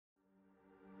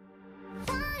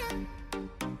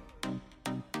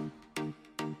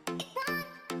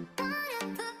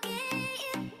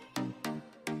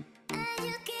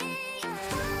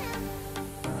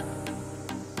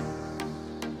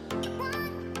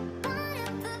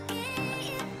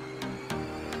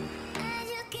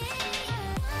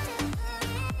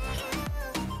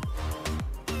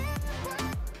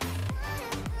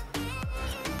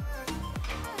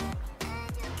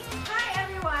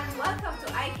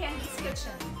iCandy's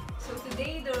kitchen. So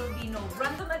today there will be no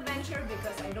random adventure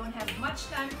because I don't have much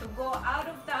time to go out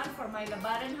of town for my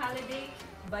Lebaran holiday.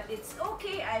 But it's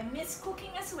okay, I miss cooking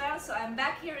as well, so I'm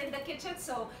back here in the kitchen.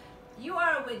 So you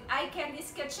are with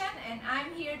iCandy's kitchen and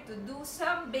I'm here to do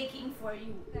some baking for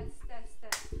you. Test.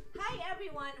 Hi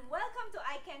everyone, welcome to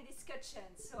iCandy's kitchen.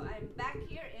 So I'm back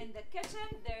here in the kitchen.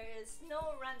 There is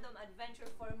no random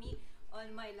adventure for me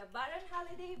on my Lebaran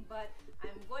holiday, but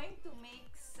I'm going to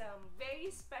make some very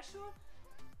special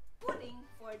pudding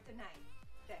for tonight.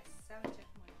 Test, sound check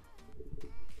muna.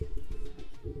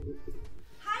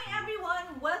 Hi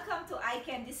everyone, welcome to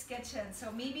iCandy's kitchen.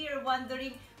 So maybe you're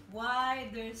wondering why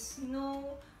there's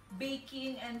no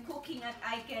baking and cooking at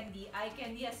iCandy.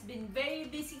 iCandy has been very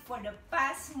busy for the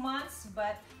past months,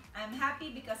 but I'm happy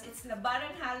because it's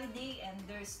Lebaran holiday and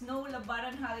there's no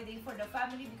Lebaran holiday for the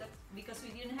family because we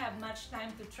didn't have much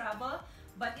time to travel.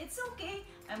 But it's okay.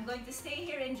 I'm going to stay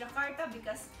here in Jakarta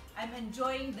because I'm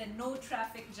enjoying the no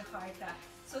traffic Jakarta.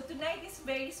 So tonight is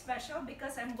very special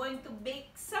because I'm going to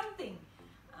bake something.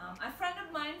 A friend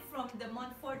of mine from the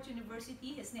Montfort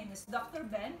University, his name is Dr.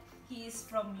 Ben. He is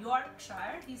from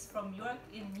Yorkshire. He's from York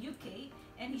in UK,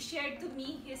 and he shared to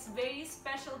me his very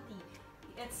specialty.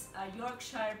 It's a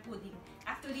Yorkshire pudding.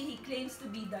 Actually, he claims to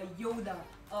be the Yoda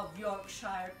of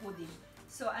Yorkshire pudding.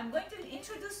 So I'm going to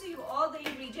introduce to you all the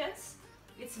ingredients.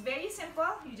 It's very simple.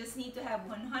 You just need to have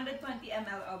 120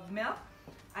 ml of milk.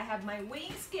 I have my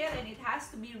weighing scale and it has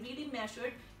to be really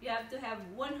measured. You have to have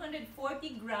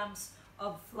 140 grams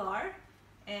of flour,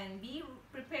 and be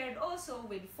prepared also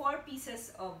with 4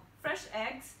 pieces of fresh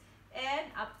eggs and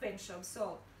a pinch of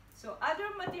salt. So other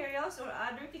materials or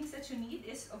other things that you need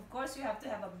is, of course, you have to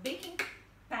have a baking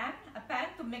pan, a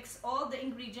pan to mix all the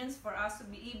ingredients for us to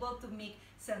be able to make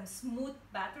some smooth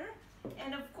batter,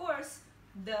 and of course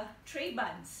the tray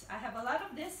buns. I have a lot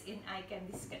of this in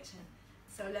iCandy's kitchen.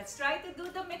 So let's try to do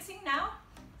the mixing now.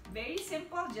 Very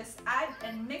simple, just add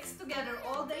and mix together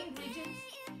all the ingredients.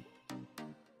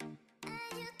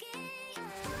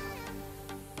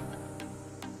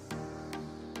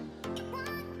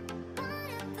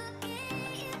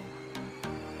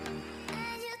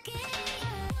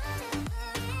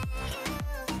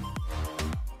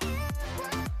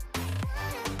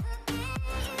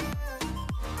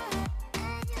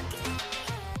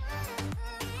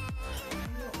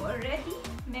 Already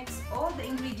mix all the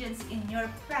ingredients in your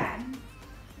pan,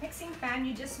 mixing pan.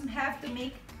 You just have to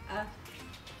make a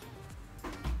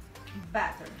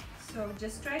batter. So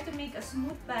just try to make a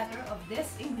smooth batter of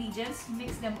these ingredients,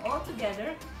 mix them all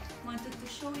together. Wanted to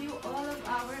show you all of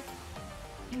our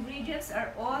ingredients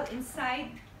are all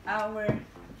inside our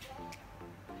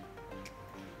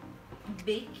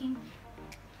baking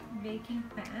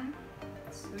pan.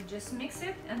 So just mix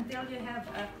it until you have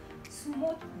a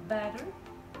smooth batter.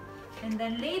 And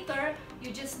then later, you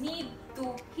just need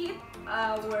to heat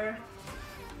our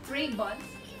tray buns.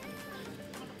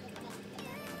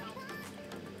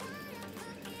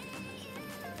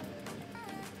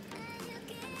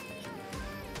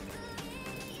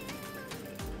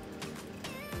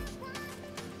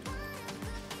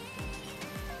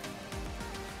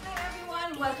 Hi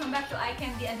everyone, welcome back to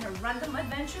iCandy and her random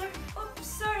adventure. Oops,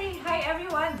 sorry. Hi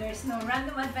everyone, there's no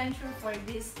random adventure for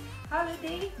this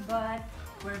holiday, but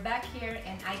we're back here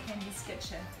in iCandy's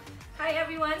kitchen. Hi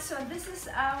everyone, so this is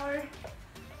our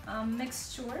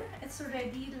mixture. It's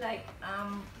already like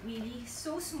really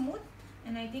so smooth,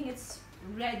 and I think it's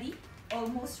ready,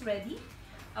 almost ready.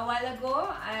 A while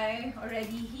ago, I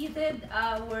already heated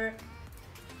our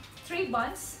tray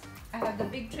buns. I have the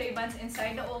big tray buns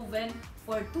inside the oven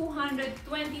for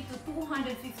 220 to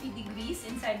 250 degrees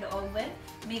inside the oven.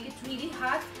 Make it really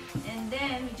hot, and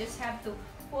then we just have to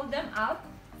pull them out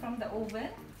from the oven,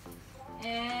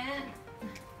 and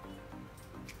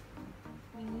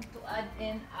we need to add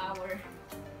in our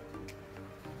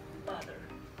butter.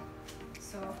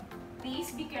 So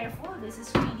please be careful, this is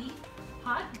really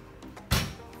hot.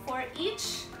 For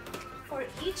each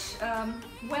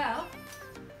well,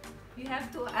 you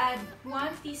have to add 1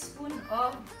 teaspoon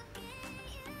of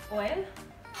oil.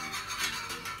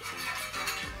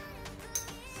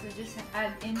 So just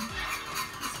add in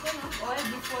of oil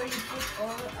before you put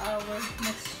all our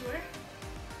mixture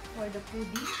for the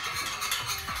pudding.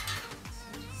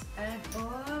 So just add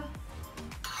all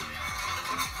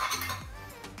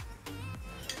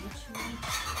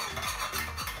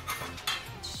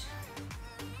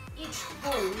each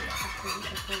bowl. Actually,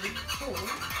 I call it bowl.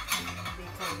 They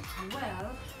call it well.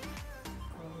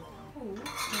 So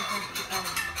you have to add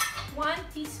 1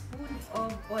 teaspoon of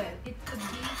oil. It could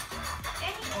be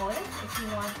any oil. If you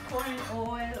want corn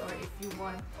oil or if you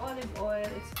want olive oil,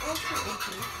 it's also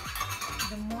okay.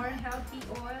 The more healthy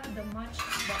oil, the much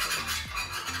better.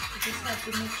 You just have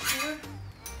to make sure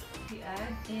you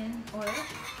add in oil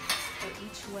for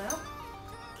each well.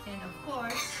 And of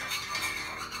course,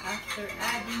 after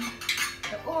adding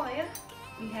the oil,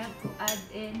 we have to add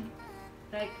in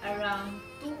like around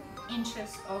 2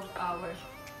 inches of our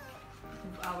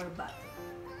butter,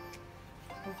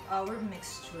 of our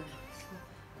mixture. So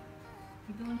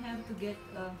you don't have to get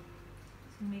so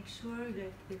make sure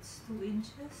that it's 2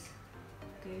 inches.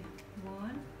 Okay,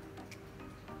 1,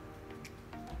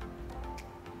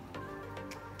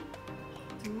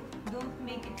 2. Don't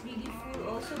make it really full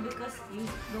also, because you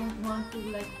don't want to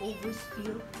like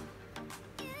overspill.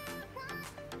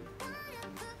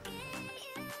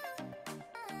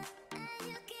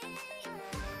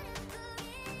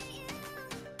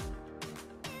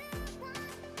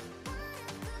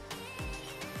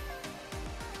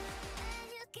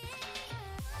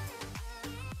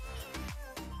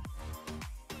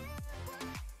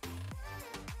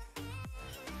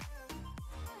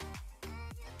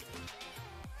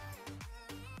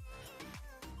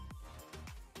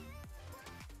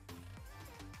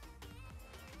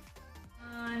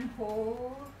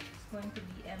 Hole is going to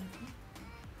be empty.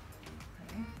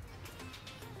 Okay.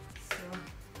 So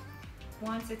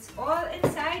once it's all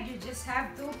inside, you just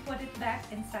have to put it back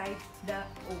inside the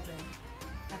oven.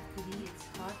 Actually, it's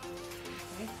hot.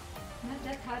 Okay. Not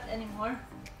that hot anymore.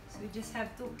 So you just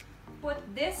have to put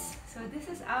this. So this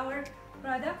is our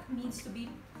product. Needs to be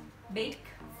baked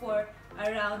for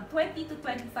around 20 to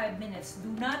 25 minutes. Do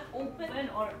not open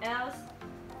or else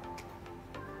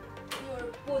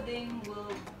your pudding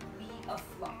will be a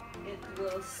flop. It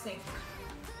will sink.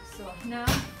 So now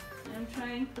I'm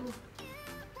trying to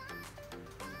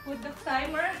put the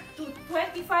timer to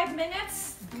 25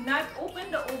 minutes. Do not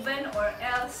open the oven or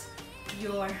else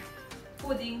your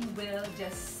pudding will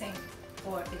just sink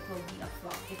or it will be a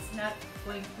flop. It's not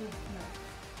going to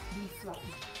be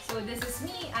floppy. So this is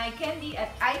me, iCandy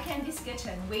at iCandy's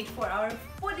Kitchen. Wait for our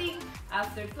pudding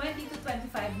after 20 to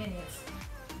 25 minutes.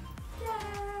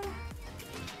 Ta-da!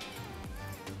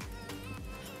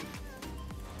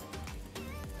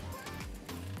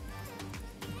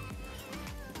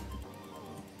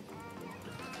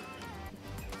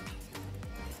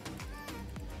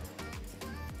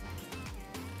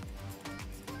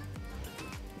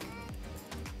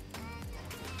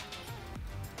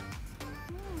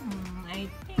 I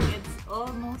think it's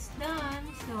almost done.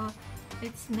 So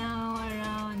it's now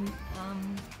around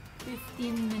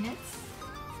 15 minutes.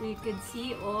 So you can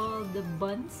see all the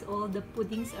buns, all the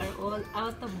puddings are all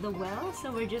out of the well. So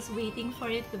we're just waiting for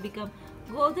it to become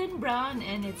golden brown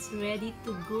and it's ready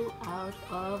to go out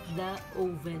of the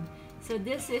oven. So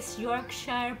this is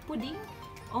Yorkshire pudding,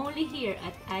 only here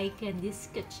at iCandy's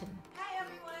Kitchen. Hi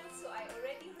everyone! So I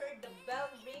already heard the bell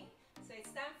ring. So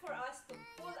it's time for us to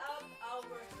pull out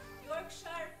our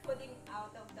Yorkshire pudding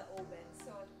out of the oven.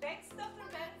 So thanks Dr.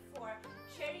 Ben for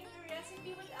sharing your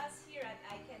recipe with us here at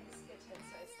iCandy's Kitchen.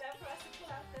 So it's time for us to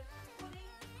pull out the pudding.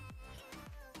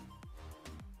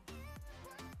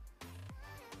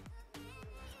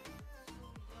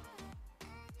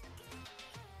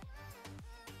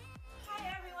 Hi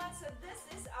everyone! So this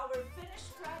is our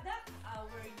finished product,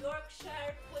 our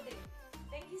Yorkshire pudding.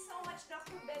 Thank you so much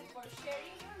Dr. Ben for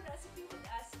sharing your